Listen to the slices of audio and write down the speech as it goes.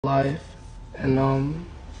life and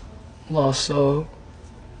lost soul.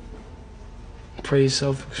 Pretty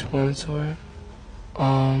self-explanatory.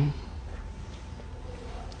 I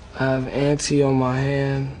have auntie on my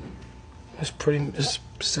hand. It's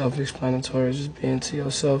self-explanatory. Just being to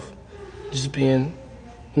yourself, just being,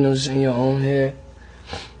 just in your own head.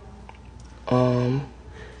 I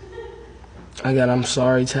got "I'm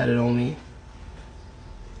sorry" tatted on me.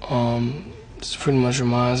 This pretty much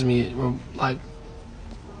reminds me, like,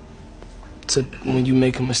 to when you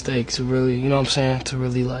make a mistake, to really, you know what I'm saying, to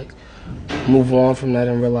really like move on from that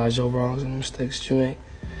and realize your wrongs and mistakes that you make.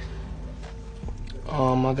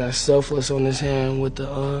 I got "selfless" on this hand with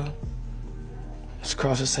the this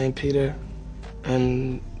cross of St. Peter,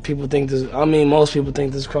 and people think this. Most people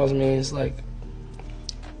think this cross means, like,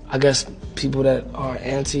 I guess people that are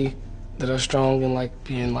that are strong and like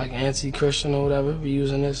being like anti-Christian or whatever, be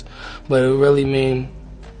using this, but it really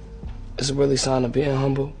it's a really sign of being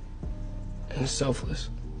humble and selfless.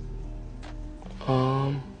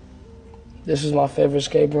 This is my favorite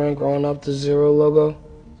skate brand growing up, the Zero logo.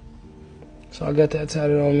 So I got that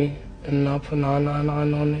tatted on me, and I put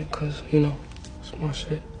 999 on it because, it's my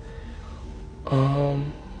shit.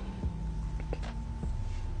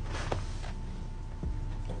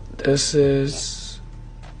 This is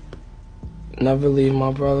 "Never Leave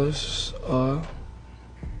My Brothers," No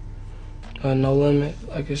Limit.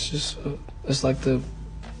 Like, it's just, it's like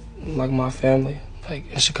my family,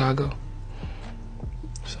 like in Chicago.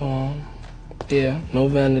 So, yeah, no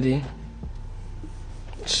vanity.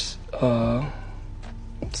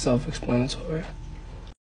 Self-explanatory.